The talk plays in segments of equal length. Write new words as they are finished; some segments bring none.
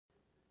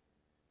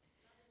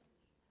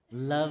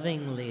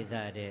Lovingly,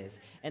 that is.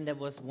 And there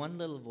was one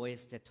little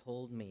voice that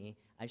told me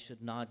I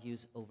should not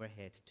use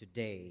overhead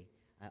today.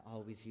 I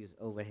always use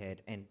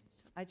overhead, and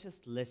I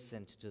just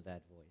listened to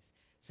that voice.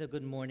 So,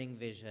 good morning,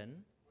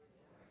 Vision.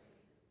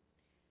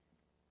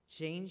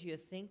 Change your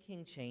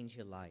thinking, change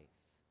your life.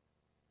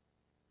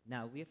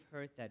 Now, we've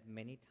heard that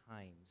many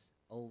times,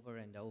 over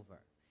and over.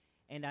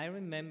 And I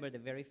remember the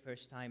very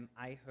first time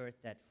I heard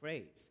that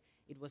phrase.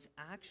 It was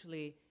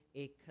actually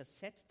a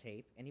cassette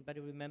tape. Anybody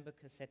remember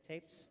cassette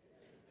tapes?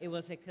 It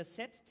was a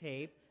cassette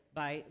tape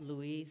by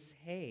Louise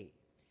Hay.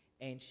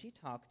 And she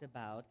talked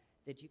about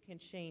that you can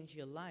change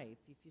your life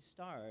if you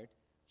start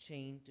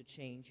to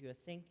change your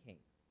thinking.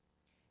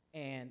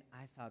 And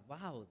I thought,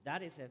 wow,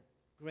 that is a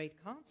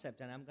great concept,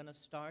 and I'm going to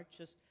start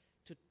just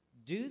to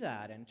do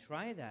that and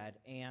try that.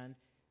 And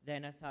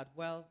then I thought,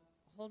 well,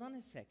 hold on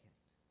a second.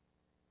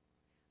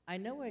 I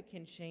know I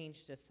can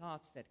change the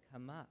thoughts that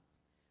come up,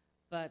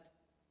 but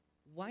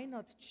why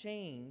not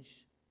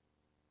change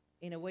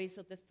in a way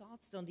so the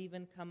thoughts don't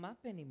even come up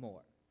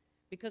anymore?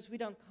 Because we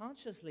don't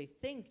consciously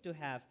think to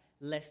have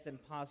less than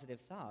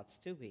positive thoughts,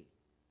 do we?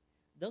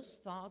 Those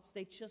thoughts,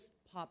 they just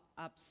pop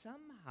up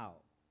somehow.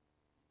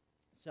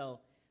 So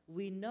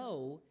we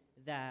know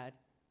that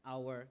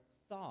our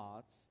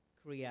thoughts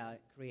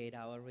create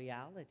our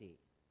reality.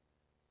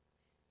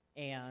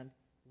 And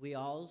we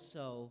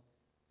also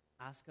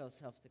ask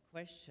ourselves the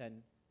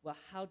question, well,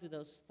 how do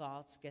those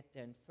thoughts get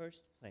there in the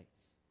first place?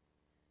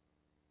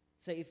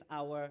 So if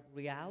our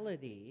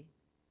reality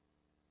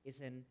is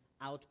an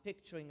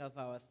outpicturing of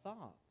our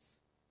thoughts,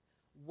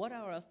 what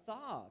are our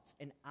thoughts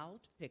an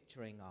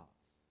outpicturing of?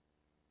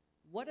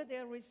 What are they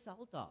a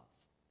result of?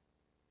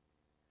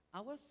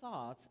 Our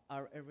thoughts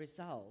are a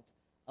result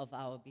of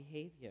our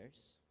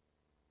behaviors,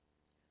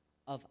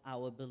 of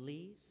our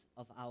beliefs,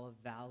 of our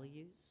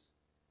values,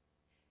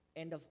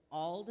 and of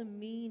all the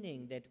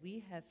meaning that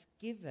we have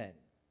given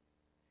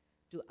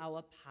to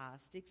our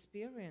past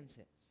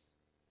experiences.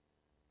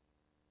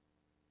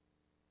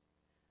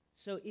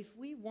 So if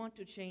we want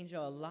to change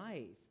our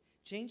life,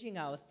 changing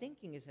our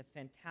thinking is a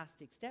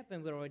fantastic step,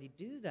 and we already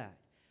do that.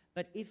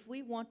 But if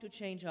we want to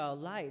change our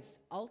lives,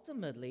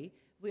 ultimately,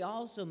 we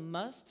also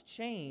must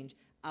change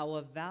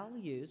our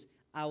values,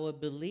 our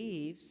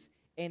beliefs,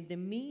 and the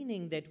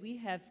meaning that we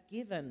have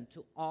given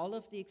to all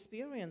of the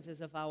experiences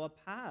of our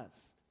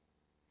past.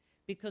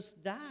 Because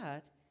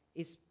that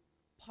is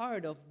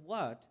part of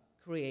what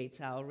creates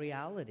our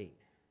reality.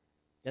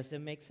 Does that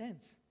make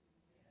sense?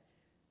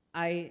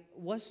 I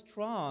was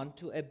drawn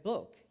to a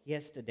book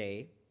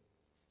yesterday,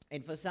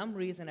 and for some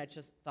reason I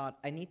just thought,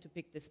 I need to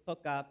pick this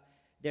book up.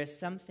 There's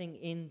something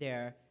in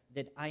there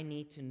that I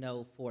need to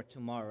know for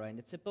tomorrow. And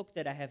it's a book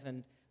that I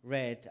haven't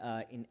read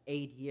in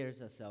 8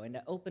 years or so. And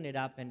I opened it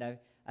up, and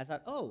I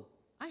thought, oh,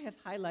 I have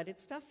highlighted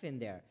stuff in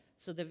there.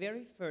 So the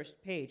very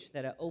first page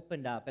that I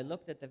opened up, I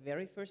looked at the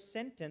very first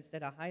sentence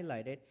that I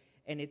highlighted,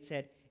 and it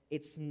said,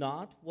 it's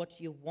not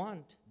what you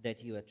want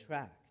that you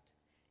attract.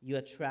 You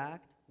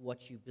attract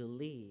what you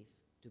believe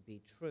to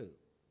be true.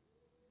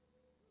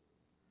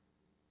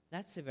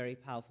 That's a very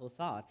powerful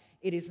thought.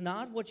 It is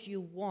not what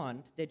you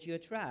want that you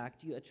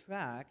attract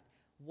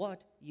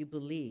what you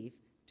believe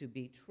to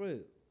be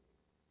true.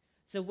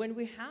 So when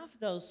we have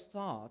those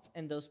thoughts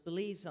and those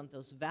beliefs and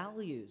those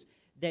values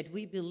that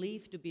we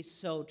believe to be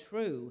so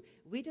true,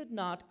 we did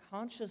not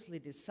consciously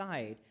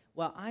decide,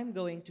 well, I'm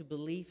going to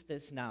believe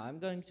this now. I'm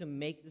going to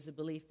make this a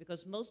belief,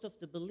 because most of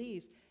the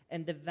beliefs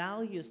and the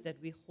values that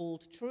we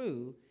hold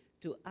true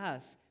to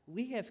us,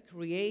 we have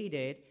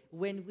created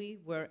when we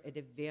were at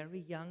a very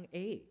young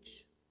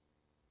age,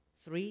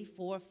 3,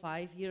 4,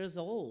 5 years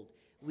old.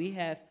 We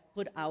have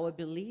put our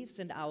beliefs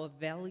and our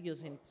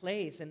values in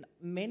place, and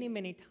many,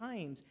 many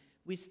times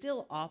we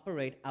still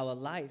operate our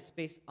lives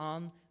based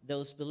on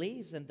those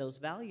beliefs and those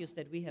values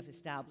that we have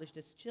established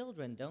as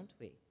children, don't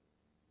we?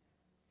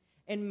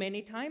 And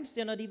many times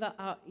they're not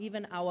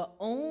even our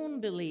own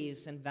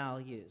beliefs and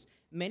values.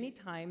 Many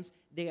times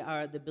they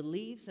are the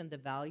beliefs and the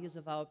values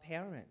of our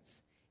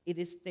parents. It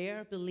is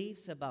their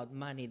beliefs about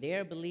money,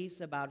 their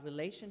beliefs about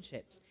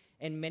relationships.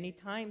 And many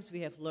times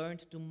we have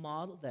learned to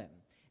model them,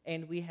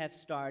 and we have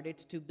started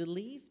to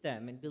believe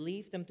them and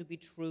believe them to be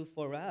true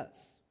for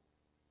us.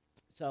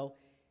 So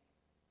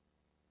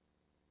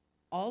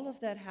all of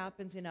that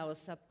happens in our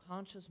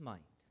subconscious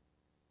mind.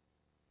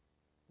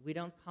 We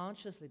don't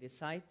consciously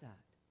decide that.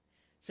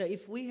 So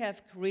if we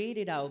have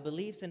created our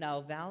beliefs and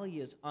our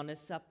values on a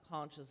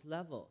subconscious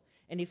level,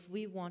 and if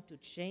we want to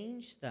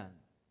change them,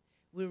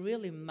 we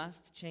really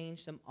must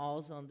change them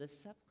also on the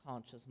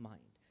subconscious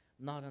mind,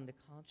 not on the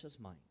conscious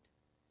mind.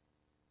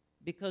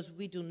 Because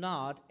we do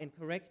not, and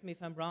correct me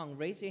if I'm wrong,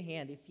 raise your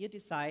hand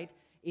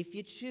if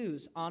you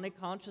choose on a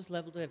conscious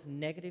level to have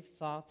negative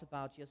thoughts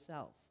about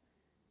yourself.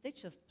 They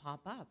just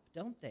pop up,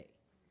 don't they?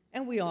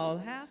 And we all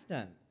have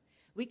them.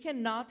 We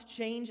cannot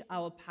change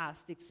our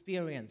past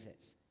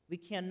experiences. We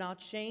cannot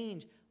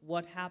change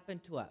what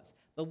happened to us.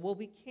 But what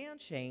we can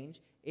change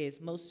is,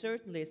 most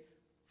certainly, is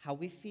how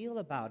we feel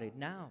about it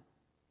now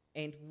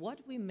and what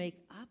we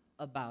make up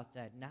about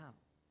that now.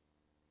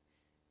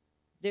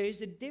 There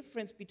is a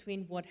difference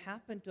between what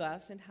happened to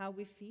us and how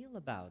we feel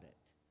about it.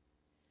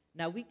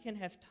 Now, we can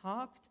have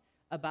talked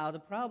about a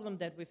problem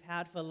that we've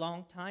had for a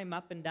long time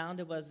up and down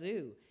the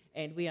wazoo,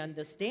 and we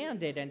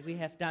understand it, and we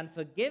have done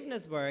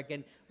forgiveness work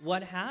and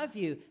what have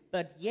you,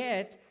 but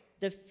yet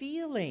the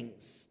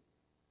feelings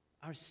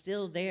are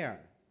still there.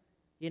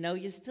 You know,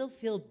 you still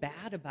feel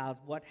bad about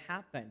what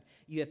happened.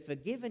 You have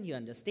forgiven, you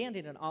understand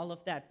it, and all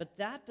of that, but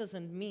that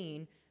doesn't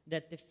mean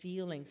that the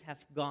feelings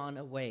have gone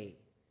away,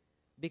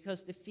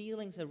 because the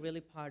feelings are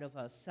really part of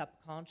our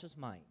subconscious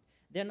mind.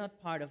 They're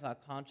not part of our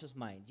conscious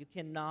mind. You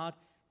cannot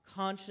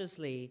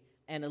consciously,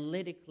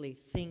 analytically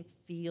think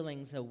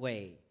feelings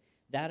away.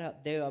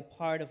 They are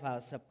part of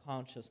our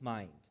subconscious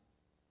mind.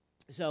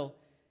 So,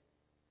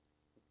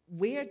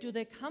 where do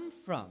they come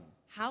from?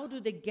 How do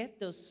they get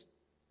those?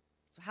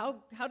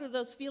 How do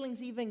those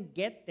feelings even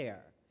get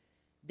there?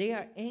 They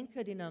are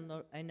anchored in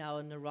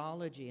our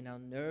neurology, in our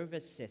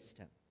nervous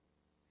system.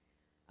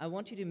 I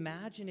want you to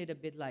imagine it a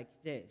bit like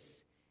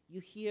this. You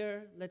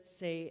hear, let's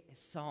say, a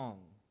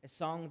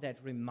song that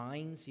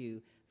reminds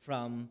you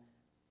from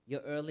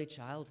your early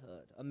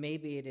childhood, or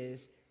maybe it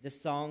is the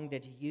song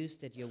that you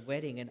used at your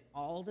wedding, and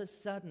all of a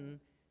sudden,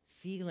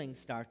 feelings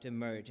start to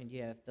emerge, and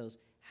you have those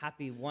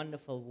happy,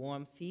 wonderful,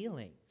 warm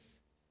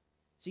feelings.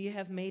 So you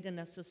have made an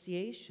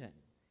association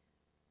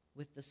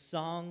with the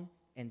song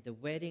and the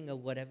wedding or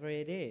whatever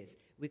it is.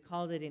 We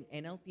call it in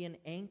NLP an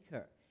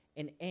anchor.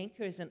 An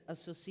anchor is an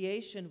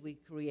association we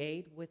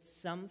create with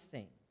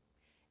something.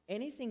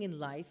 Anything in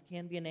life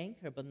can be an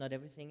anchor, but not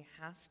everything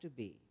has to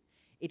be.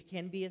 It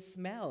can be a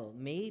smell.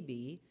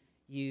 Maybe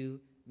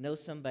you know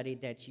somebody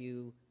that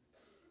you,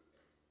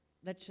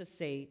 let's just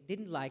say,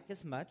 didn't like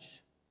as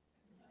much,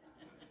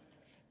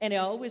 and they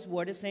always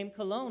wore the same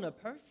cologne or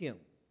perfume.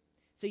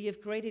 So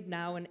you've created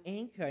now an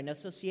anchor, an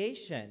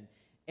association.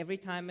 Every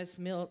time I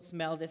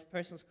smell this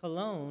person's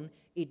cologne,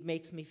 it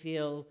makes me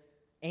feel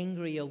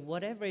angry or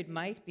whatever it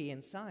might be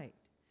inside.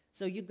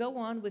 So you go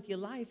on with your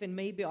life, and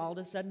maybe all of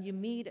a sudden you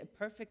meet a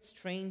perfect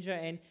stranger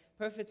and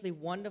perfectly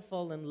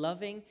wonderful and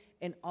loving,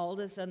 and all of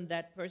a sudden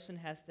that person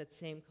has that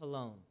same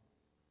cologne.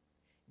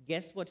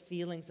 Guess what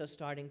feelings are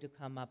starting to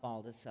come up all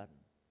of a sudden?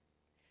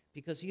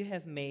 Because you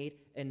have made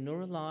a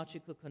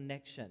neurological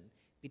connection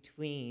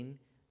between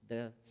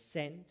the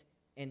scent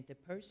and the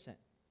person.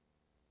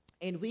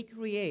 And we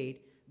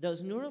create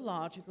those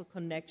neurological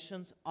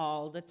connections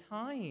all the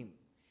time.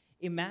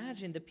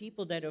 Imagine the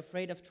people that are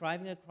afraid of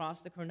driving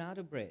across the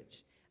Coronado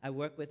Bridge. I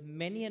work with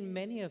many and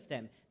many of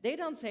them. They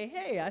don't say,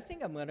 hey, I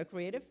think I'm going to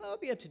create a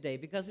phobia today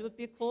because it would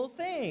be a cool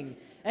thing.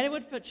 And it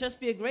would just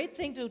be a great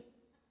thing to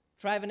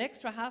drive an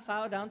extra half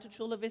hour down to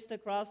Chula Vista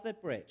across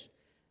that bridge.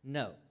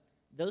 No.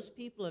 Those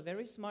people are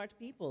very smart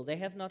people. They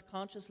have not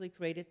consciously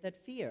created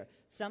that fear.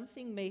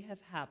 Something may have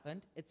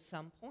happened at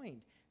some point.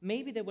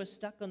 Maybe they were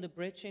stuck on the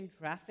bridge in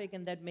traffic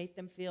and that made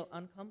them feel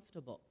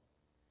uncomfortable.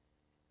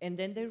 And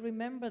then they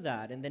remember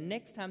that. And the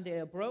next time they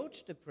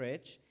approach the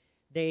bridge,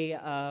 they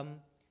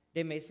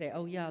may say,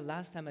 oh yeah,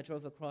 last time I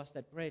drove across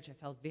that bridge, I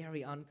felt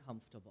very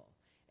uncomfortable.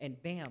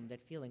 And bam,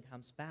 that feeling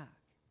comes back.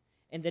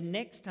 And the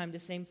next time the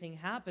same thing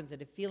happens, and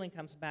the feeling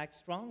comes back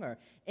stronger.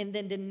 And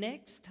then the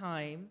next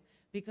time,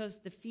 because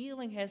the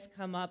feeling has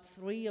come up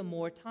 3 or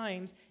more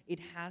times, it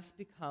has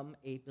become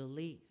a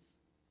belief.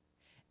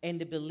 And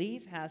the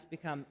belief has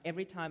become,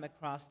 every time I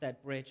cross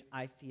that bridge,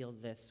 I feel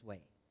this way.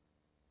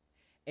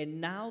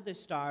 And now they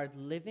start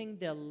living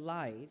their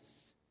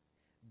lives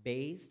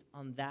based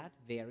on that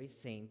very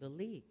same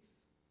belief.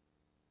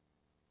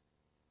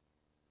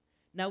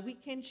 Now, we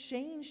can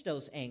change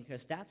those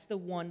anchors. That's the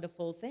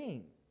wonderful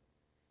thing.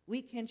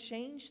 We can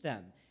change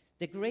them.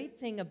 The great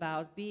thing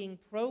about being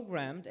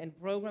programmed and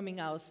programming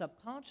our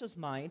subconscious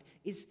mind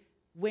is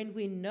when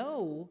we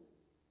know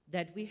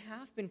that we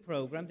have been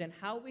programmed and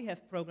how we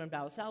have programmed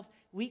ourselves,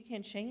 we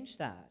can change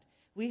that.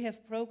 We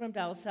have programmed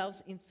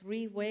ourselves in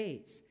 3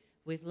 ways: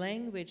 with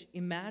language,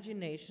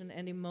 imagination,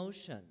 and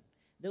emotion.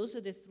 Those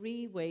are the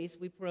 3 ways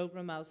we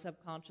program our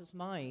subconscious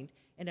mind,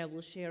 and I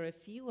will share a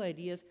few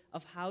ideas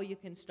of how you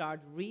can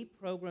start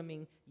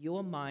reprogramming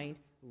your mind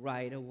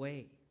right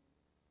away.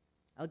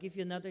 I'll give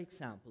you another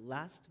example.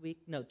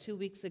 2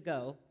 weeks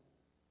ago,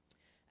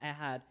 I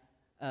had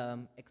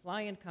a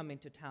client come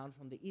into town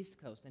from the East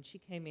Coast, and she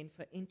came in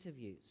for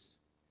interviews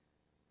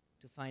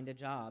to find a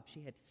job.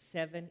 She had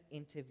 7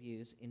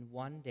 interviews in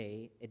one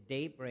day, a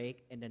day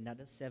break, and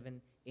another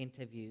 7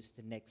 interviews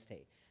the next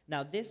day.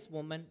 Now, this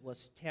woman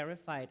was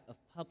terrified of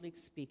public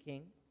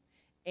speaking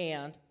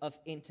and of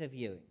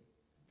interviewing.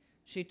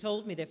 She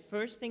told me the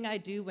first thing I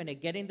do when I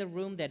get in the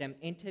room that I'm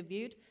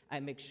interviewed, I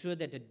make sure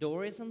that the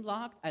door isn't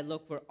locked. I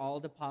look where all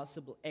the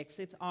possible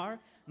exits are.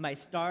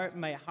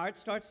 My heart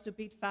starts to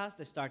beat fast.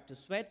 I start to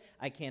sweat.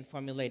 I can't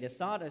formulate a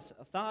thought.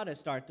 I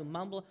start to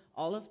mumble.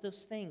 All of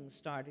those things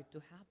started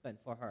to happen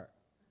for her.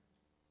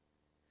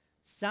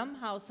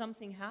 Somehow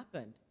something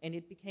happened, and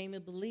it became a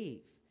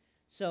belief.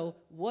 So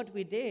what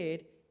we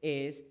did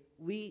is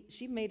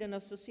she made an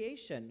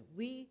association.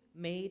 We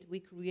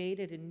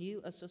created a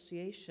new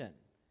association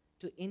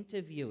to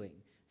interviewing.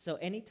 So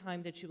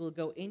anytime that she will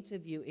go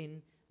interview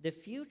in the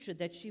future,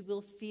 that she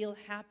will feel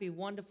happy,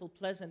 wonderful,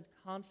 pleasant,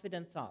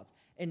 confident thoughts,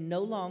 and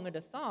no longer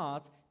the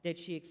thoughts that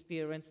she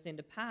experienced in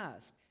the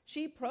past.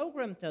 She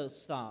programmed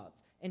those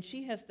thoughts, and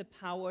she has the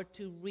power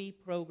to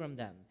reprogram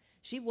them.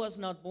 She was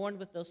not born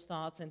with those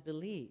thoughts and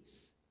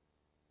beliefs,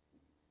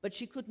 but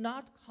she could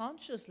not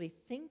consciously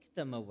think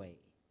them away.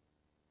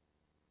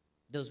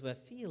 Those were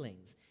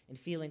feelings, and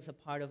feelings are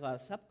part of our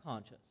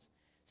subconscious.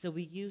 So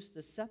we use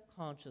the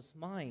subconscious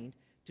mind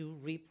to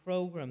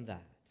reprogram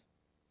that.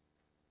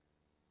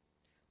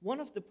 One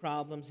of the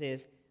problems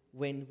is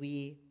when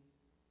we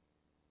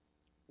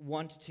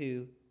want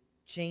to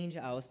change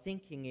our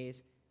thinking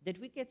is that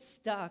we get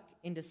stuck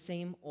in the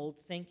same old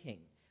thinking.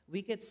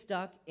 We get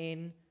stuck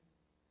in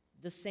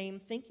the same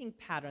thinking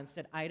patterns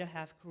that either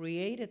have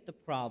created the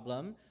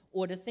problem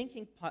or the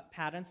thinking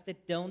patterns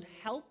that don't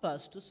help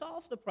us to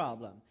solve the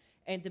problem.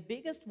 And the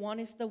biggest one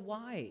is the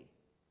why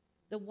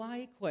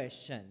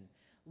question.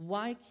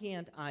 Why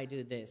can't I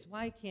do this?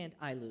 Why can't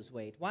I lose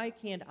weight? Why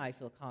can't I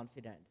feel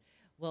confident?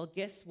 Well,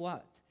 guess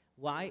what?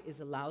 Why is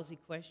a lousy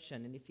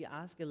question, and if you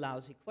ask a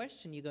lousy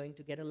question, you're going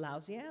to get a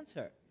lousy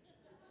answer.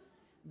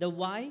 The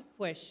why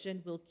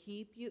question will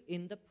keep you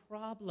in the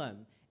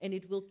problem, and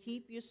it will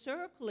keep you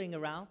circling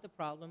around the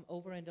problem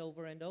over and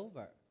over and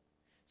over.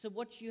 So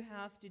what you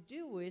have to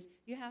do is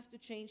you have to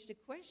change the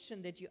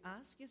question that you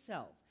ask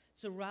yourself.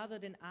 So rather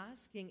than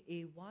asking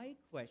a why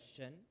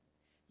question,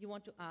 you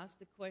want to ask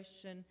the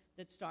question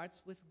that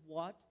starts with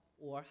what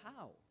or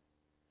how.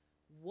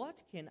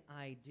 What can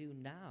I do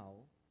now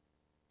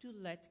to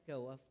let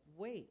go of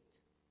weight?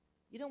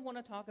 You don't want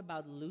to talk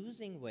about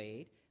losing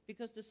weight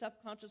because the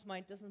subconscious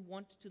mind doesn't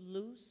want to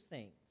lose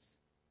things.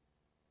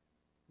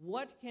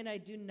 What can I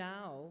do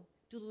now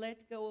to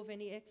let go of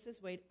any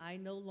excess weight I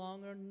no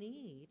longer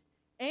need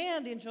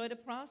and enjoy the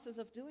process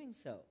of doing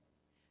so?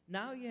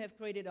 Now you have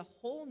created a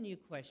whole new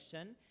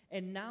question,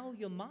 and now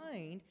your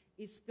mind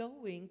is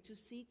going to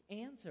seek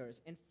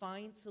answers and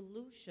find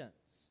solutions.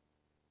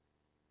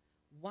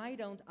 Why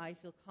don't I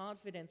feel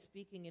confident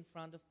speaking in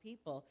front of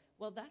people?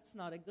 Well, that's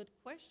not a good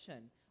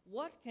question.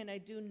 What can I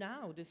do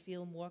now to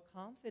feel more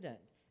confident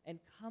and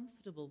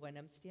comfortable when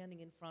I'm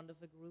standing in front of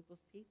a group of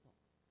people?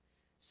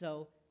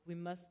 So we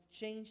must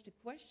change the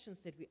questions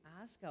that we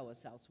ask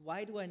ourselves.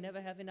 Why do I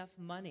never have enough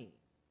money?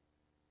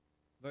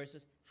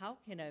 Versus, how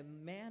can I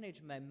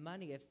manage my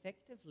money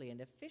effectively and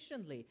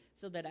efficiently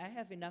so that I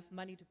have enough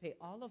money to pay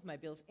all of my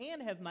bills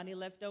and have money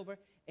left over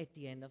at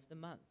the end of the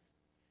month?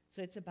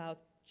 So it's about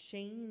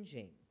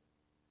changing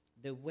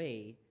the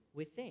way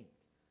we think.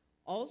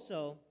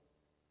 Also,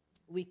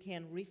 we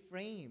can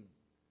reframe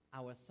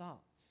our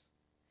thoughts.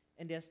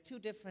 And there's two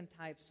different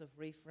types of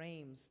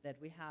reframes that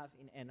we have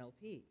in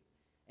NLP.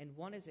 And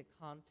one is a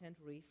content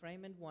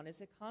reframe and one is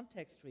a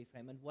context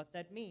reframe. And what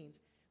that means,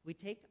 we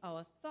take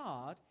our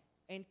thought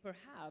and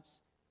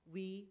perhaps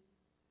we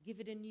give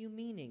it a new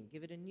meaning,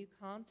 give it a new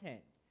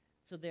content.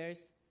 So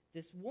there's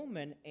this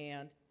woman,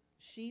 and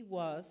she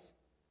was,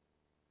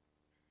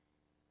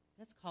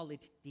 let's call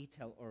it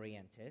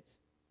detail-oriented.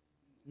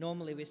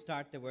 Normally we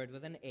start the word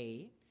with an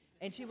A.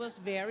 And she was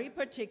very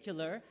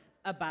particular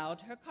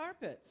about her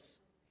carpets.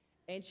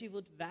 And she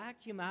would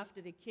vacuum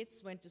after the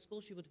kids went to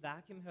school. She would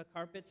vacuum her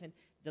carpets, and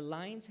the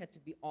lines had to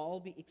all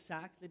be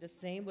exactly the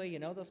same way, you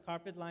know, those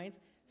carpet lines.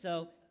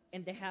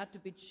 And they had to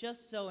be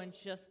just so and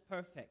just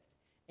perfect.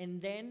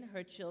 And then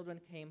her children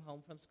came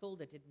home from school.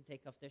 They didn't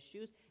take off their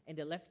shoes, and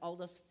they left all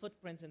those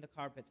footprints in the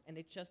carpets, and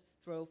it just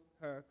drove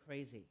her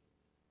crazy.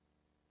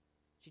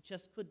 She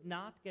just could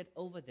not get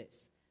over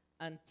this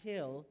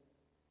until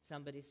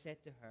somebody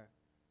said to her,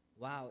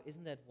 wow,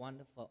 isn't that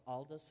wonderful?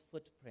 All those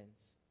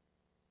footprints,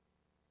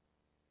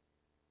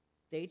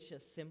 they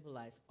just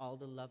symbolize all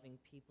the loving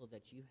people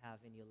that you have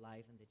in your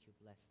life and that you're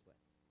blessed with.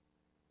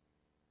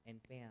 And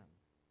bam,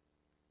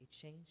 it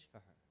changed for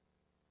her.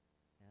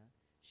 Yeah?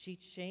 She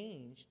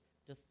changed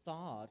the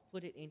thought,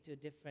 put it into a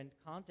different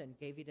content,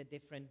 gave it a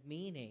different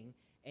meaning,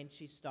 and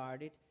she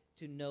started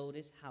to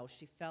notice how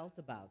she felt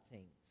about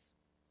things.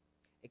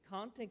 A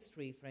context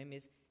reframe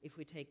is if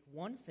we take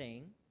one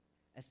thing,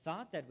 a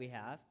thought that we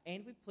have,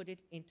 and we put it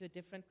into a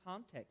different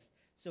context.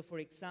 So for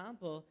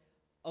example,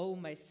 oh,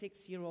 my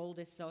 6-year-old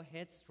is so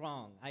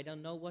headstrong. I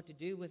don't know what to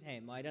do with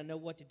him. I don't know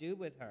what to do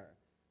with her.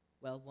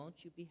 Well,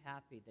 won't you be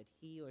happy that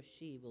he or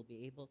she will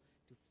be able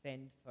to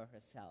fend for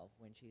herself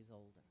when she's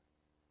older?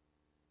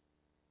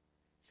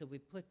 So we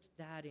put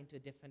that into a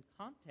different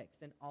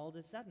context, and all of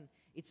a sudden,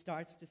 it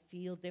starts to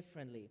feel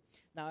differently.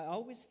 Now, I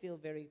always feel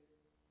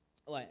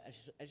I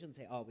shouldn't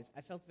say always.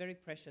 I felt very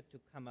pressured to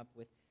come up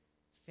with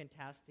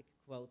fantastic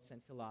quotes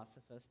and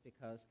philosophers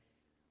because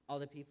all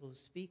the people who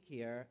speak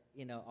here,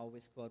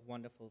 always quote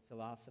wonderful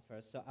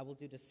philosophers. So I will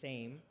do the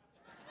same.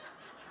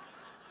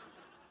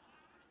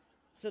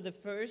 So the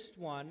first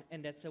one,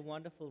 and that's a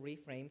wonderful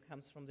reframe,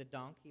 comes from the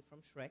donkey from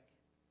Shrek.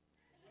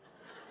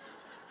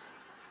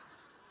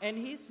 And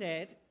he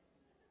said,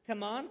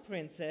 come on,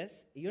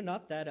 princess, you're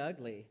not that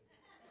ugly.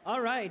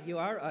 All right, you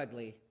are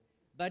ugly,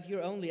 but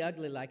you're only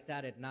ugly like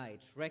that at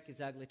night. Shrek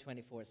is ugly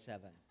 24/7.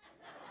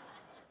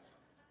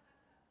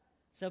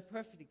 So a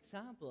perfect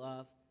example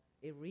of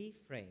a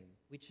reframe.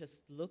 We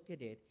just look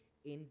at it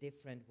in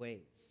different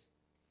ways.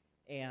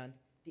 And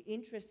the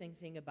interesting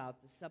thing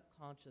about the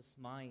subconscious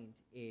mind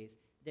is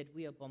that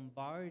we are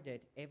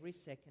bombarded every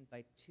second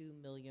by 2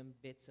 million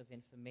bits of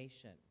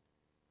information.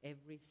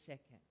 Every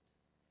second.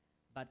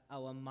 But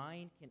our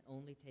mind can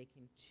only take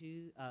in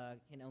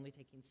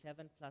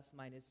 7 plus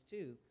minus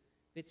 2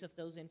 bits of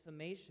those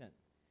information.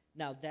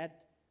 Now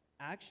that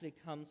actually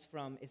comes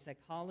from a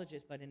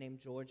psychologist by the name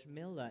George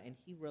Miller, and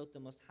he wrote the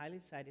most highly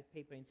cited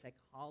paper in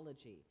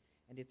psychology,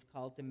 and it's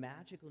called The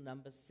Magical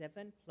Number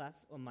 7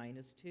 plus or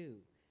minus 2,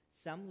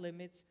 Some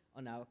Limits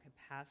on Our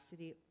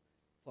Capacity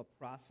for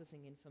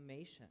Processing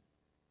Information.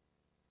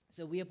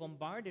 So we are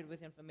bombarded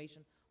with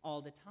information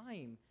all the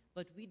time,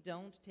 but we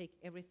don't take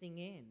everything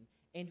in,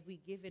 and we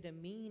give it a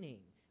meaning.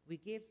 We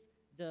give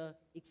the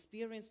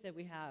experience that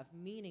we have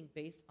meaning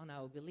based on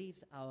our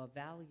beliefs, our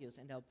values,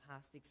 and our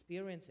past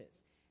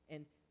experiences.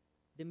 And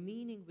the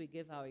meaning we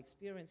give our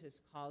experiences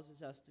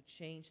causes us to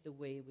change the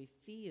way we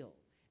feel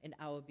and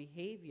our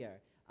behavior,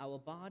 our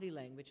body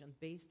language, and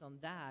based on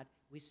that,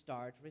 we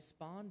start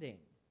responding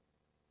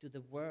to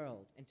the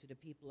world and to the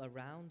people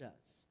around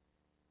us.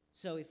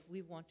 So if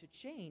we want to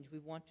change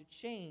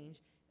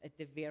at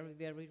the very,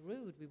 very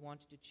root. We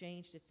want to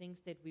change the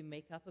things that we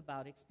make up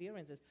about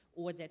experiences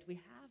or that we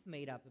have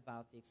made up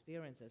about the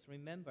experiences.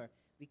 Remember,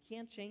 we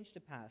can't change the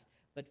past,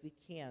 but we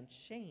can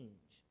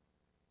change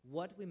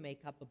what we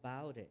make up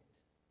about it.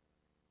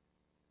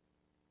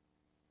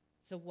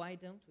 So why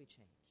don't we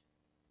change?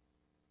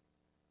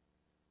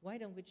 Why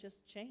don't we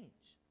just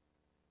change?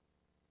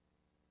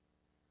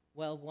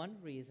 Well, one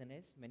reason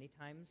is many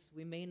times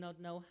we may not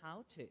know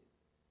how to.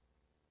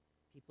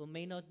 People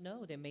may not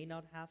know. They may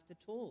not have the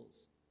tools.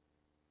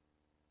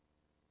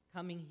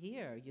 Coming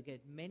here, you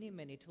get many,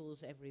 many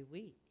tools every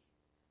week.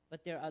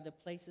 But there are other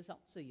places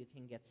also you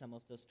can get some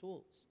of those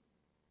tools.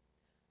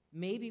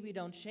 Maybe we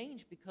don't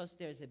change because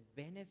there's a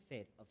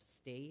benefit of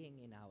staying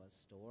in our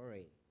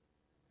story.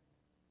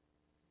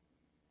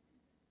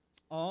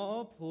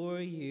 Oh, poor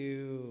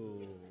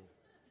you.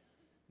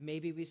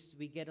 Maybe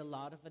we get a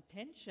lot of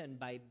attention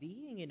by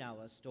being in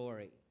our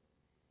story.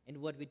 And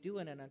what we do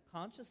on an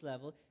unconscious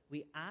level,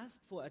 we ask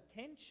for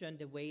attention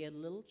the way a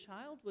little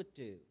child would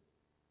do.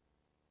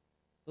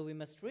 But we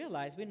must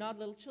realize we're not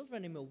little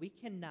children anymore. We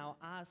can now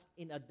ask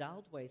in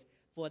adult ways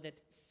for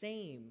that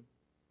same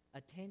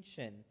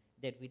attention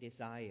that we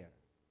desire.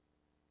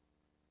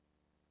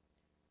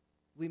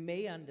 We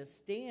may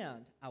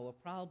understand our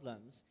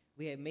problems.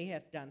 We may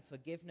have done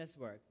forgiveness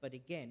work. But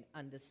again,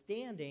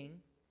 understanding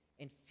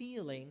and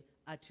feeling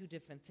are two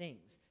different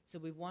things. So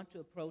we want to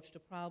approach the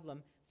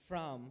problem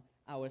from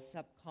our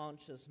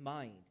subconscious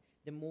mind.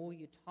 The more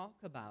you talk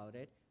about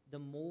it, the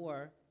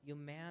more you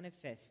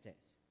manifest it.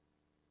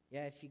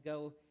 Yeah, if you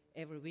go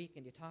every week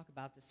and you talk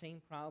about the same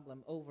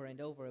problem over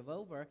and over and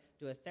over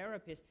to a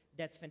therapist,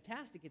 that's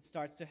fantastic. It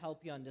starts to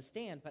help you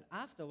understand. But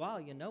after a while,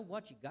 you know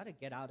what? You got to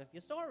get out of your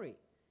story.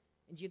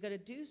 And you got to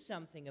do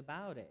something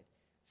about it.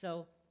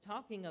 So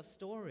talking of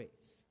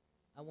stories,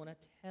 I want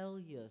to tell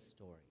you a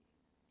story.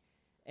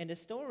 And the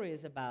story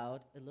is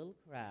about a little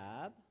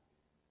crab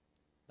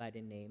by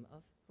the name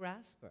of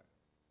Grasper.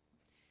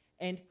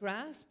 And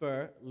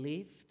Grasper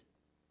lived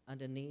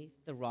underneath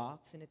the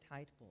rocks in a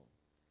tide pool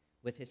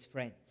with his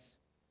friends.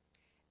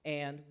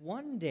 And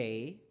one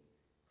day,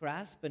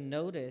 Grasper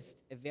noticed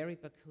a very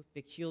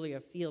peculiar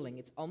feeling.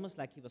 It's almost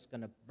like he was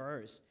going to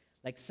burst,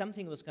 like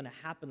something was going to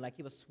happen, like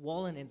he was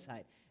swollen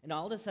inside. And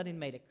all of a sudden, it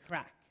made a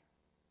crack.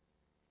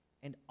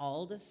 And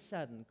all of a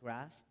sudden,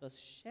 Grasper's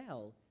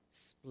shell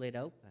split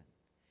open.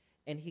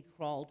 And he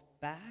crawled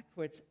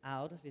backwards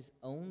out of his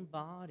own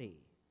body.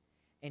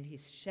 And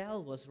his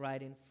shell was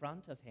right in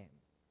front of him.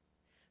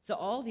 So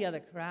all the other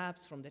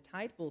crabs from the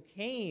tide pool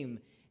came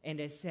and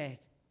they said,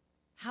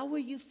 "How are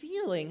you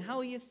feeling? How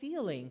are you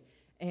feeling?"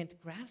 And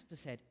Grasper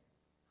said,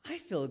 "I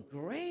feel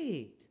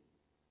great."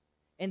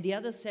 And the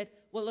others said,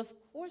 "Well, of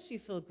course you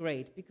feel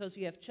great because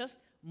you have just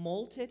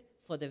molted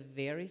for the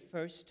very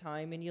first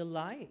time in your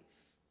life.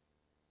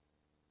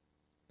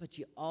 But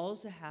you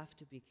also have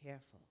to be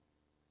careful.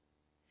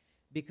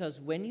 Because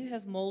when you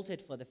have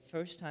molted for the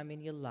first time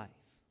in your life,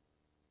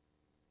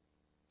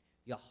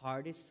 your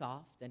heart is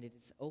soft and it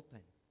is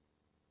open.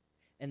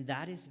 And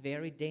that is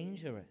very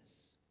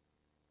dangerous.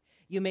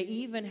 You may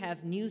even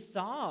have new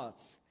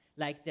thoughts,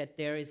 like that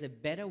there is a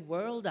better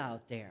world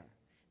out there,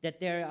 that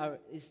there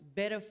is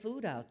better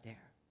food out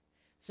there.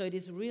 So it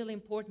is really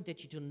important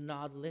that you do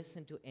not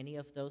listen to any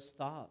of those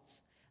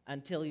thoughts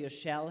until your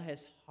shell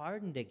has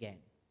hardened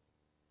again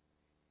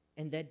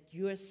and that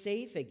you are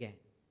safe again."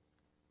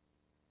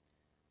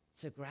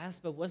 So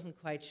Grasper wasn't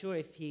quite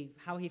sure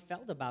how he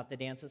felt about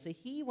that answer. So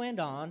he went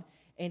on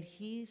and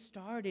he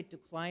started to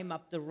climb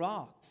up the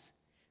rocks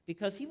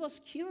because he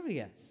was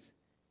curious.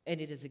 And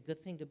it is a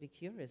good thing to be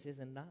curious, is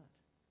it not?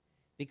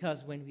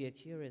 Because when we are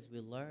curious, we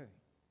learn.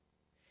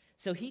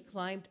 So he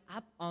climbed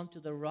up onto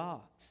the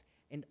rocks,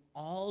 and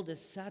all of a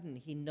sudden,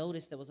 he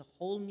noticed there was a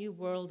whole new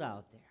world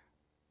out there.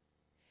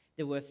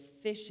 There were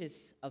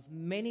fishes of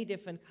many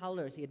different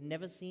colors. He had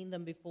never seen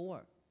them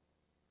before.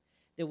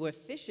 There were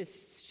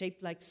fishes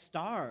shaped like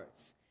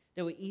stars.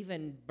 There were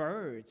even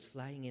birds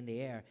flying in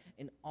the air.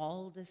 And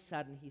all of a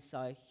sudden, he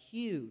saw a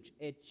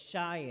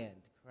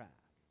giant crab.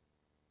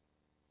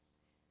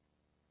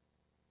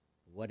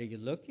 "What are you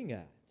looking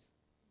at?"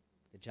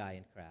 the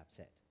giant crab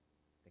said.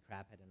 The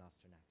crab had an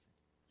Austrian accent.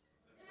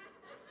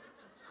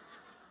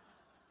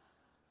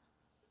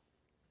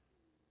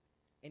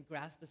 And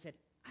Grasper said,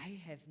 "I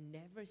have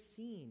never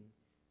seen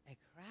a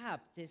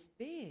crab this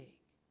big."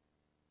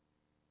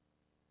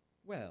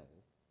 "Well,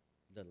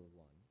 little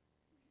one,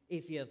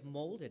 if you have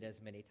molded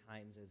as many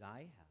times as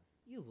I have,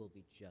 you will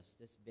be just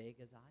as big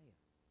as I am."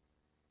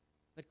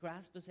 But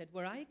Grasper said,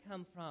 "Where I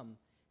come from,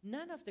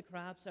 none of the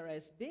crabs are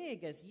as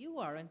big as you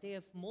are, and they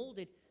have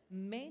molded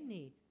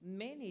many,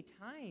 many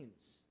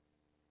times."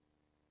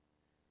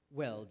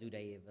 "Well, do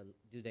they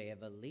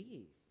ever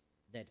leave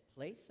that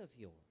place of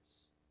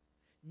yours?"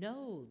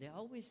 "No, they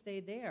always stay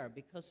there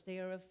because they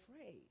are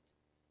afraid."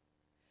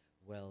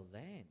 "Well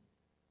then,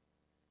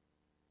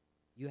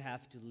 you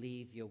have to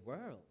leave your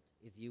world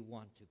if you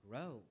want to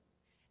grow.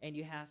 And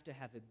you have to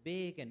have a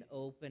big and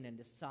open and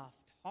a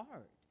soft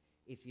heart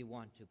if you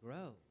want to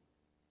grow."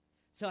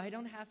 "So I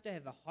don't have to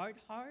have a hard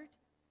heart?"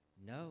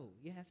 "No,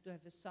 you have to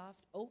have a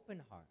soft, open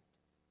heart.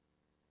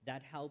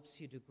 That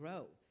helps you to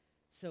grow."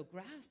 So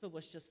Grasper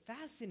was just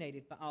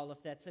fascinated by all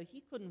of that, so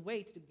he couldn't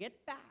wait to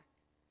get back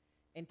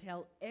and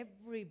tell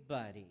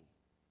everybody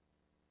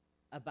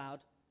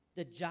about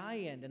the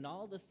giant and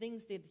all the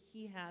things that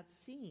he had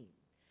seen.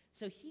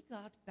 So he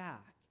got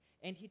back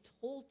and he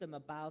told them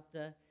about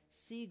the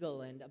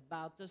seagull and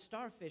about the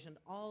starfish and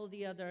all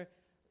the other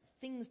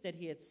things that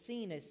he had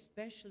seen,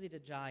 especially the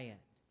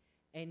giant.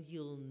 And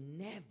you'll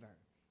never,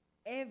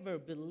 ever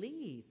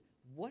believe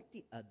what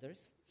the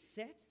others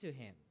said to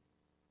him.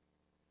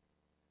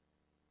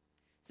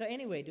 So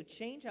anyway, to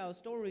change our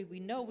story, we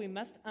know we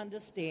must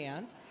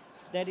understand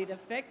that it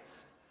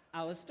affects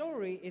our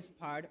story is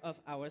part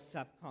of our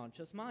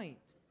subconscious mind.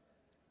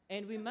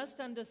 And we must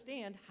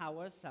understand how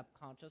our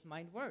subconscious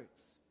mind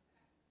works.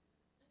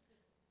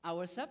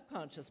 Our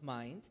subconscious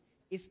mind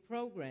is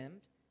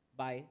programmed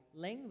by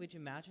language,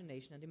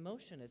 imagination, and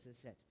emotion, as I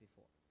said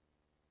before.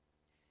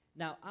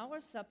 Now,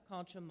 our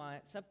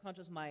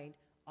subconscious mind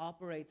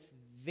operates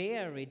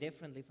very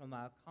differently from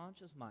our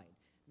conscious mind.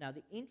 Now,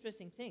 the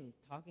interesting thing,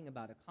 talking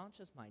about a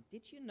conscious mind,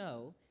 did you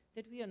know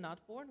that we are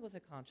not born with a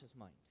conscious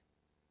mind?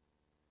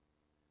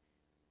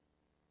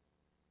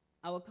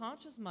 Our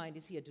conscious mind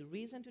is here to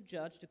reason, to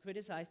judge, to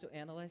criticize, to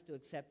analyze, to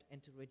accept,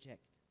 and to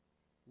reject.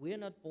 We are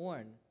not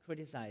born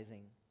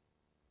criticizing,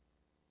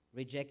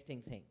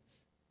 rejecting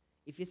things.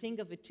 If you think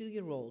of a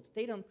 2-year-old,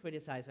 they don't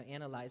criticize or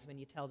analyze when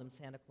you tell them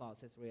Santa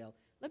Claus is real.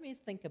 Let me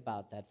think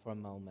about that for a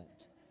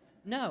moment.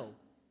 No,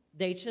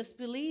 they just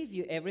believe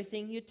you.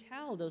 Everything you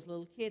tell those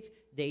little kids,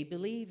 they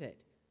believe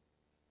it.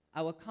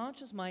 Our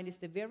conscious mind is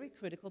the very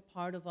critical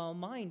part of our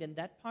mind, and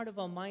that part of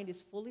our mind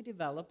is fully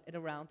developed at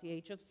around the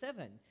age of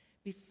 7.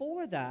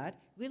 Before that,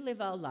 we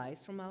live our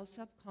lives from our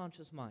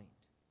subconscious mind.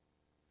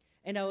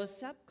 And our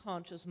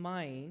subconscious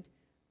mind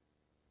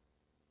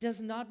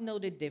does not know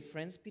the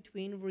difference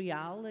between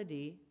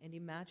reality and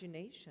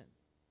imagination.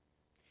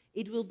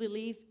 It will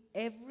believe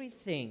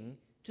everything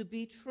to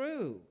be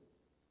true.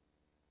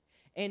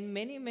 And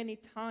many, many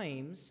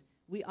times,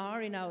 we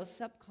are in our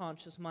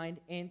subconscious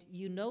mind, and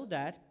you know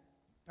that,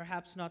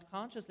 perhaps not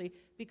consciously,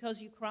 because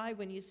you cry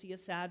when you see a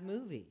sad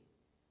movie.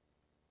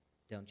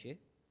 Don't you?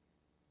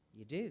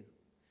 You do.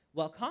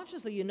 Well,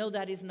 consciously, you know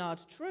that is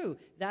not true.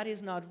 That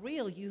is not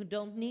real. You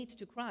don't need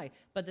to cry.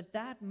 But at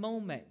that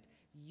moment,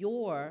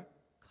 your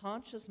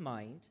conscious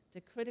mind,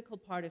 the critical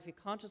part of your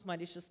conscious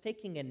mind, is just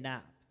taking a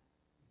nap.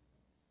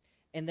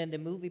 And then the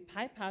movie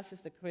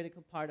bypasses the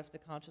critical part of the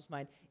conscious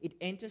mind. It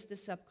enters the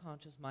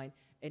subconscious mind,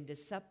 and the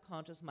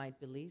subconscious mind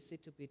believes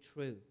it to be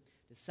true.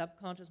 The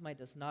subconscious mind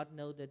does not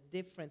know the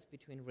difference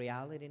between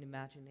reality and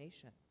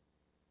imagination.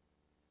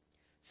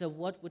 So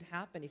what would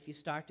happen if you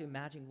start to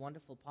imagine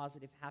wonderful,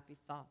 positive, happy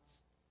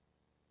thoughts?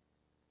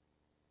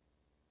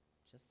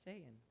 Just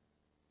saying.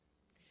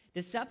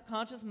 The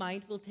subconscious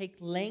mind will take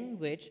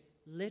language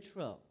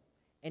literal,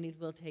 and it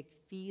will take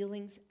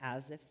feelings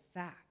as a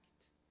fact.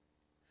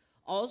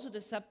 Also,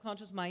 the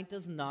subconscious mind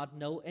does not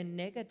know a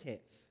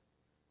negative.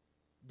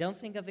 Don't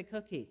think of a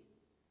cookie.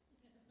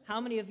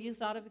 How many of you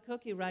thought of a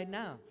cookie right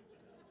now?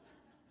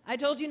 I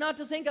told you not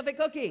to think of a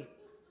cookie.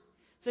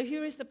 So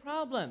here is the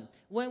problem.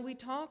 When we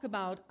talk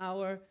about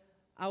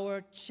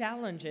our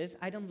challenges,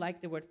 I don't like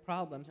the word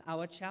problems,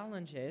 our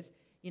challenges,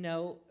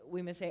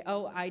 we may say,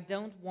 oh, I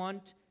don't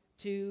want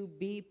to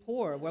be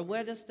poor. Well,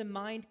 where does the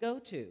mind go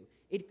to?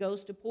 It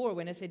goes to poor.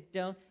 When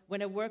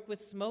I work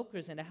with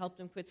smokers and I help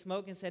them quit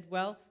smoking, I said,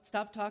 well,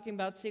 stop talking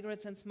about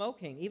cigarettes and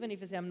smoking. Even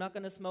if I say I'm not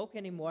going to smoke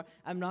anymore,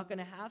 I'm not going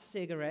to have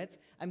cigarettes,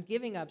 I'm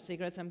giving up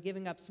cigarettes, I'm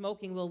giving up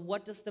smoking. Well,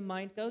 what does the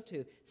mind go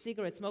to?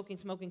 Cigarettes, smoking,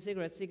 smoking,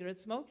 cigarettes,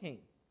 cigarettes, smoking.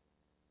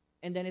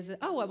 And then it says,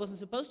 oh, I wasn't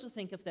supposed to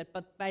think of that.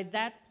 But by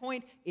that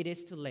point, it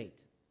is too late.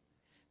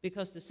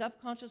 Because the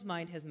subconscious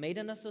mind has made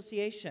an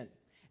association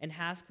and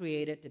has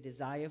created the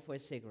desire for a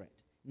cigarette.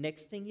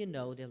 Next thing you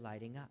know, they're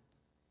lighting up.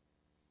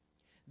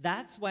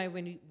 That's why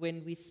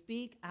when we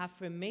speak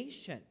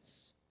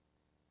affirmations,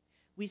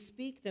 we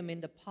speak them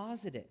in the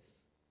positive,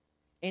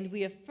 and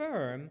we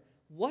affirm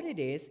what it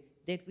is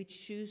that we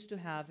choose to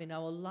have in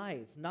our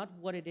life, not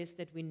what it is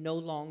that we no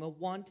longer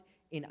want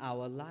in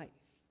our life.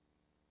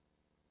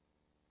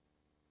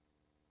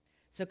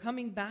 So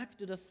coming back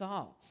to the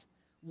thoughts,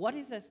 what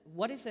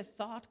is a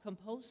thought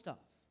composed of?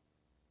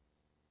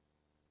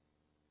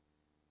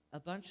 A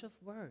bunch of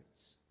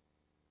words.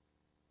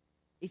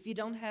 If you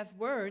don't have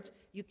words,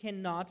 you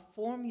cannot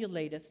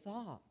formulate a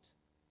thought.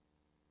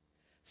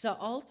 So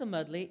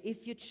ultimately,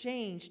 if you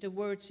change the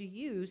words you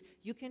use,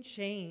 you can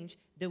change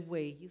the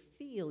way you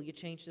feel. You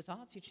change the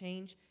thoughts, you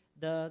change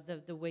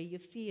the way you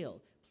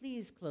feel.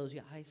 Please close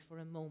your eyes for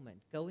a moment.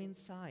 Go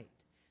inside.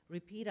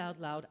 Repeat out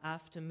loud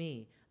after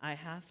me. I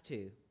have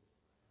to.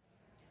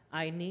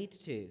 I need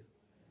to.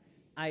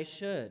 I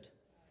should.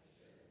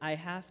 I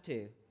have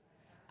to.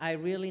 I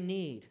really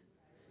need.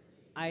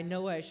 I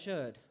know I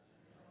should.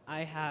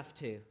 I have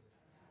to.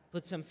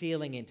 Put some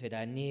feeling into it.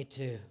 I need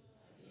to.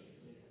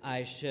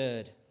 I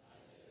should.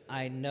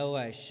 I know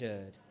I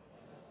should.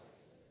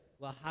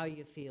 Well, how are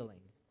you feeling?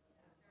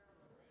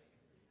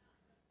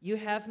 You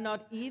have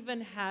not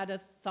even had a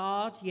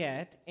thought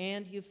yet,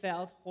 and you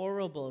felt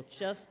horrible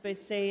just by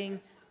saying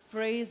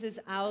phrases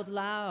out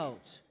loud.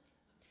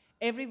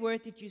 Every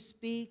word that you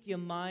speak, your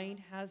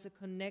mind has a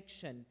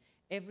connection.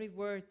 Every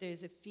word,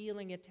 there's a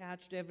feeling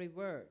attached to every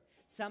word.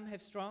 Some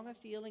have stronger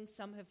feelings,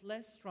 some have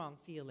less strong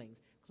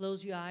feelings.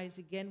 Close your eyes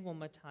again one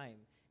more time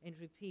and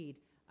repeat,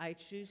 I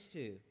choose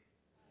to.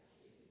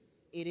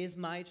 It is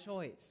my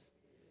choice.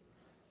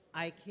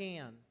 I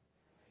can.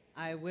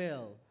 I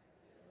will.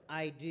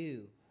 I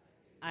do.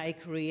 I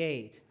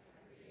create.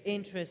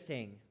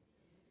 Interesting.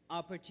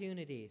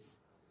 Opportunities.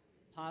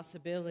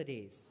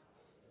 Possibilities.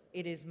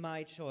 It is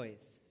my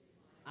choice.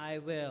 I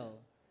will.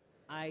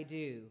 I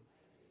do.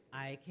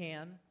 I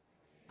can.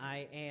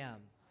 I am.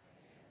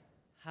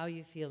 How are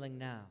you feeling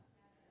now?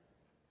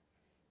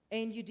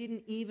 And you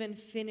didn't even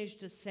finish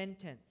the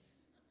sentence.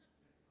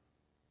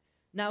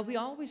 Now, we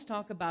always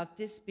talk about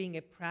this being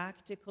a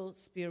practical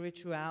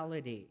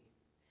spirituality.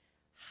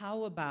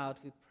 How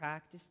about we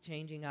practice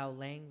changing our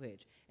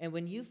language? And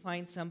when you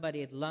find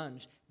somebody at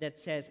lunch that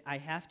says, I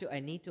have to, I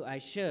need to, I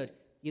should,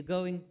 you're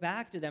going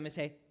back to them and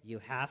say, you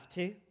have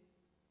to?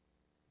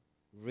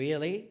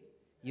 Really?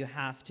 You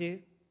have to?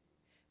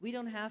 We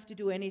don't have to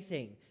do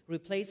anything.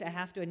 Replace I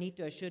have to, I need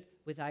to, I should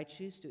with I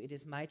choose to. It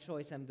is my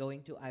choice, I'm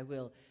going to, I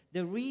will.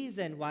 The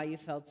reason why you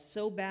felt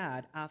so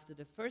bad after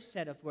the first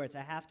set of words,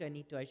 I have to, I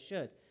need to, I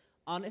should,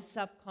 on a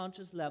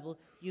subconscious level,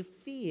 you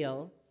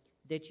feel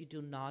that you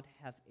do not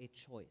have a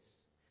choice.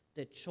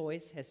 The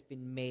choice has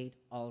been made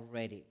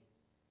already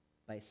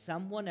by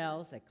someone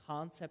else, a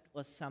concept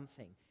or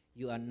something.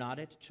 You are not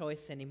at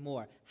choice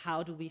anymore.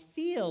 How do we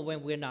feel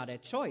when we're not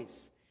at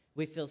choice?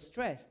 We feel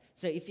stressed.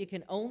 So if you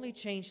can only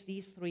change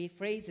these three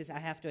phrases, I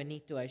have to, I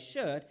need to, I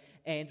should,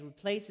 and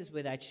replace it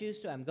with I choose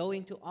to, I'm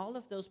going to, all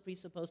of those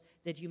presuppose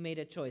that you made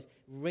a choice.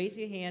 Raise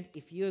your hand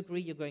if you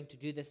agree you're going to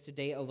do this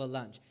today over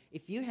lunch.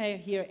 If you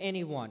hear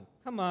anyone,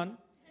 come on,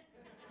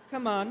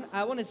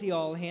 I want to see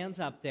all hands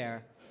up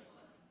there.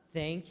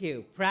 Thank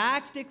you.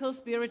 Practical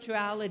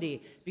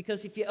spirituality,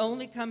 because if you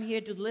only come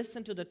here to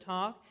listen to the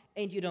talk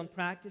and you don't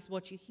practice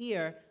what you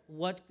hear,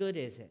 what good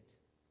is it?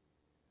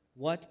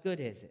 What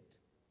good is it?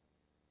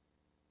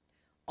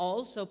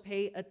 Also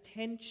pay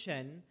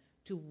attention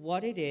to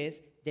what it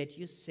is that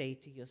you say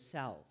to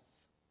yourself.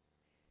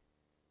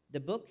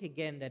 The book,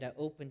 again, that I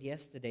opened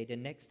yesterday, the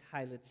next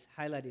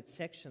highlighted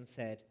section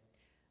said,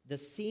 the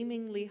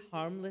seemingly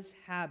harmless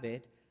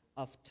habit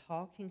of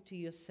talking to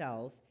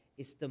yourself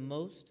is the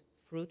most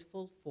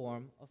fruitful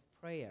form of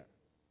prayer.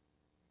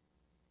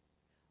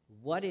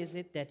 What is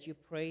it that you're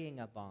praying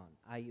upon?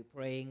 Are you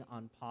praying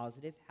on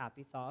positive,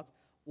 happy thoughts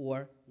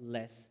or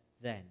less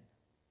than?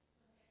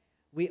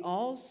 We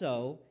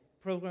also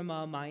program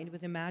our mind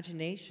with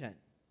imagination.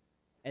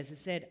 As I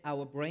said,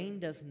 our brain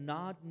does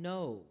not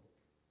know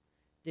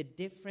the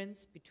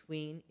difference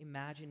between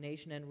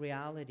imagination and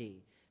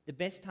reality. The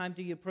best time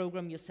to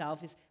program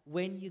yourself is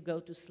when you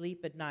go to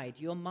sleep at night.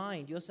 Your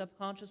mind, your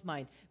subconscious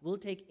mind, will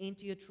take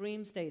into your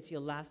dream states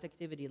your last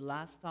activity,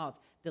 last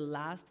thoughts, the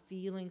last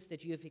feelings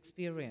that you have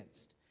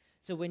experienced.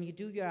 So when you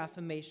do your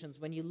affirmations,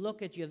 when you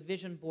look at your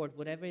vision board,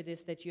 whatever it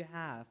is that you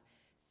have,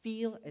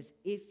 feel as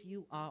if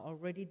you are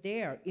already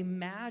there.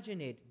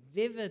 Imagine it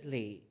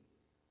vividly.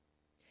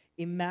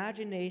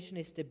 Imagination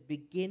is the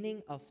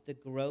beginning of the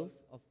growth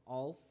of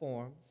all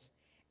forms,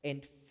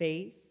 and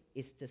faith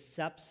is the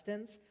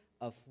substance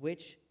of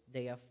which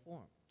they are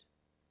formed.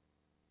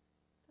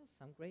 That's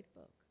some great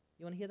book.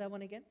 You want to hear that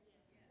one again?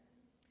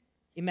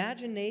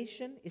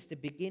 Imagination is the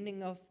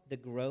beginning of the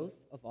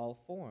growth of all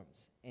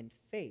forms, and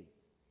faith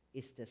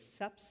is the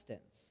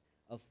substance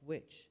of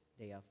which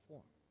they are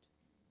formed.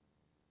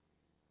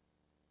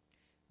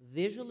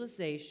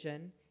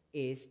 Visualization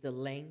is the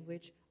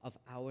language of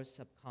our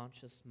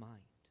subconscious mind.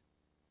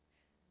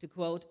 To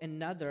quote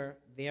another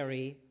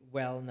very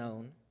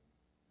well-known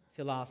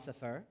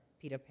philosopher,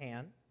 Peter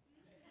Pan,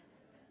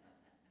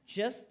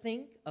 Just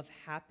think of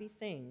happy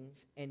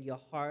things and your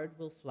heart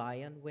will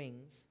fly on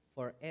wings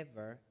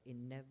forever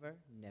in never,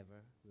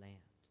 never land.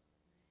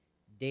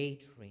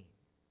 Daydream.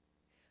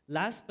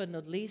 Last but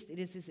not least, it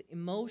is his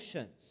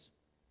emotions.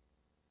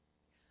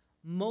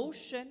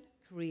 Motion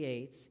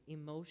creates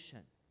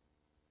emotion.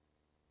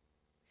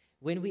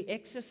 When we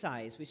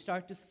exercise, we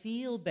start to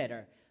feel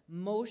better.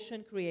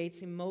 Motion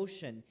creates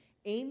emotion.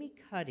 Amy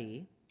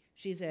Cuddy,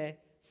 she's a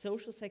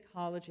social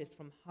psychologist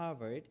from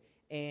Harvard,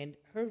 and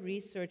her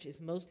research is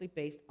mostly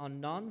based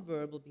on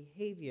nonverbal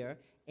behavior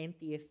and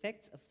the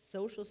effects of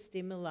social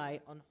stimuli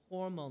on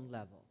hormone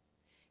level.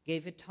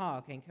 Gave a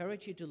talk. I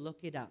encourage you to look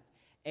it up.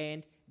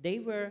 And they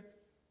were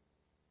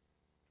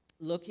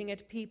looking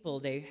at people.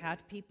 They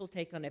had people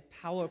take on a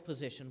power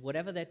position,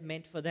 whatever that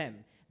meant for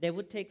them. They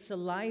would take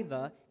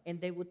saliva,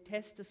 and they would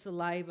test the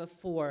saliva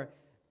for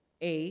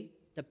A,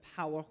 the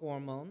power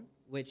hormone,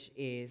 which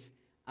is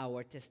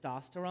our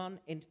testosterone,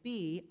 and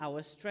B,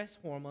 our stress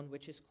hormone,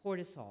 which is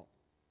cortisol.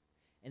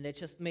 And they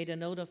just made a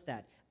note of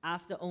that.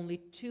 After only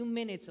 2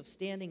 minutes of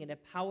standing in a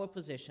power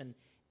position,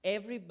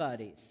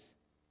 everybody's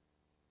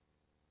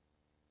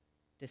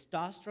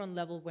testosterone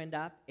level went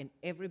up and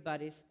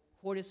everybody's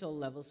cortisol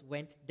levels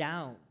went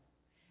down.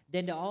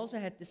 Then they also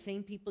had the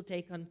same people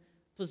take on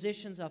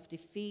positions of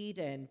defeat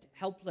and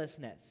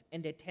helplessness,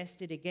 and they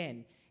tested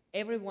again.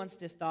 Everyone's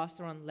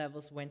testosterone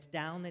levels went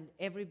down and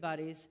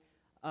everybody's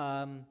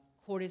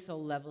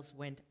cortisol levels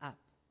went up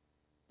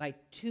by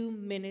 2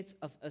 minutes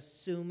of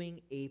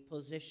assuming a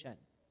position.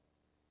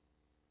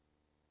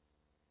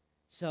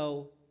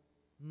 So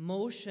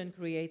motion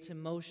creates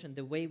emotion.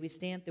 The way we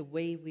stand, the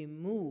way we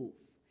move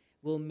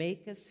will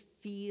make us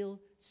feel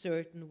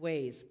certain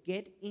ways.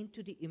 Get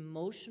into the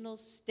emotional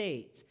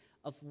state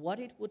of what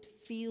it would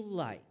feel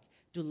like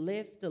to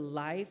live the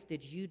life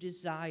that you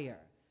desire.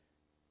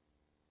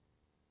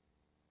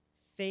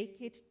 Fake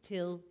it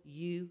till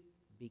you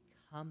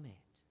become it.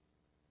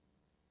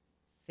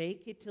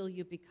 Fake it till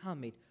you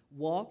become it.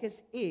 Walk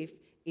as if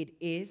it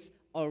is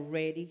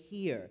already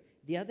here.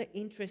 The other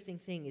interesting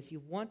thing is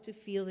you want to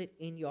feel it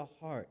in your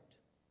heart.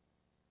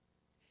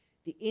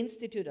 The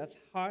Institute of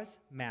Heart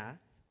Math,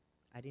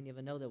 I didn't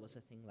even know there was a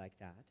thing like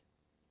that,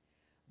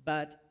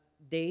 but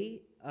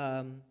they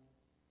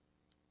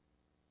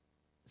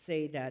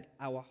say that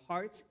our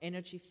heart's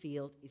energy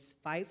field is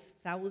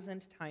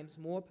 5,000 times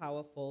more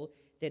powerful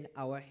than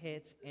our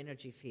head's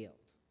energy field.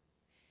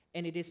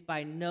 And it is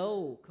by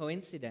no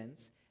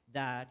coincidence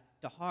that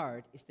the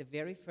heart is the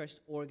very first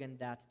organ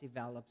that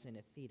develops in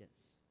a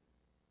fetus.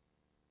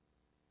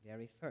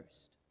 Very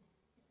first.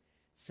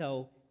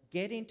 So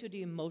get into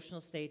the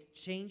emotional state,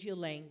 change your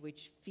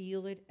language,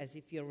 feel it as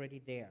if you're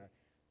already there.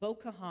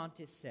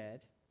 Pocahontas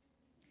said,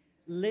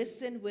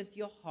 listen with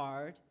your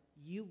heart,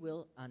 you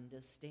will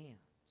understand.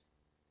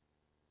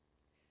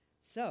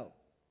 So,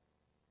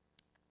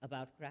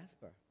 about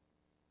Grasper.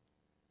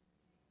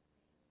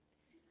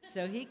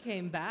 So he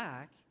came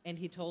back and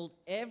he told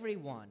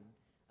everyone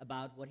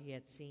about what he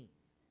had seen.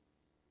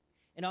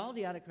 And all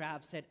the other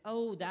crabs said,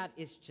 oh, that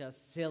is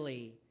just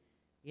silly.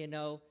 You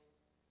know,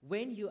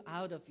 when you're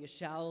out of your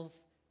shell,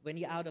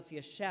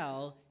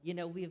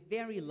 we're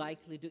very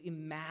likely to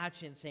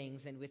imagine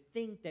things and we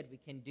think that we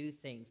can do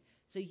things.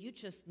 So you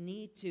just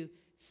need to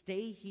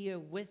stay here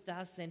with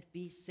us and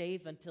be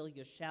safe until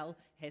your shell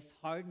has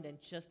hardened,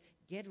 and just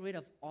get rid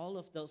of all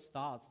of those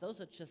thoughts. Those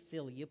are just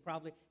silly. You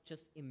probably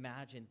just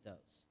imagined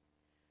those.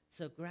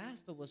 So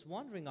Grasper was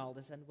wondering all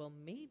this, and well,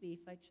 maybe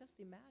if I just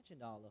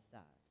imagined all of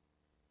that,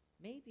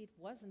 maybe it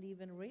wasn't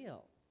even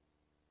real.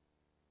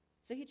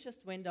 So he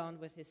just went on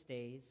with his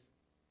days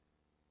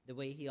the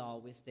way he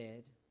always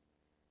did,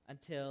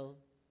 until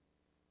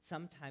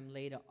sometime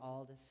later,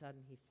 all of a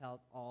sudden, he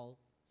felt all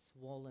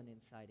swollen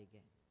inside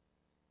again.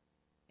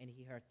 And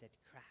he heard that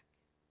crack.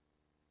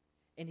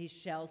 And his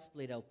shell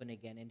split open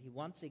again, and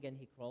once again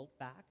he crawled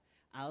back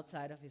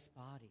outside of his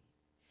body.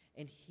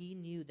 And he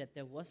knew that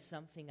there was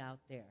something out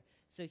there.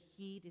 So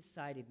he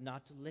decided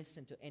not to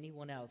listen to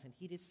anyone else, and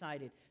he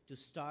decided to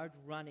start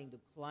running, to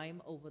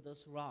climb over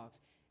those rocks.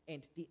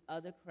 And the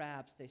other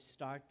crabs, they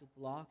start to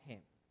block him.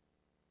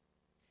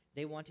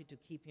 They wanted to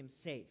keep him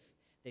safe.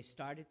 They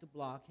started to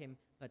block him,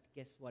 but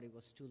guess what? It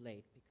was too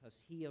late,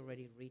 because he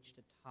already reached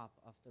the top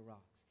of the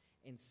rocks,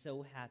 and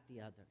so had the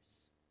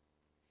others.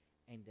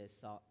 And they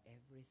saw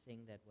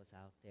everything that was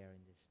out there in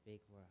this big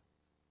world.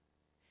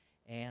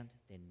 And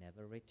they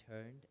never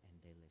returned,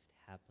 and they lived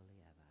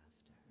happily ever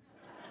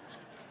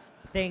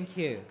after. Thank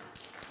you.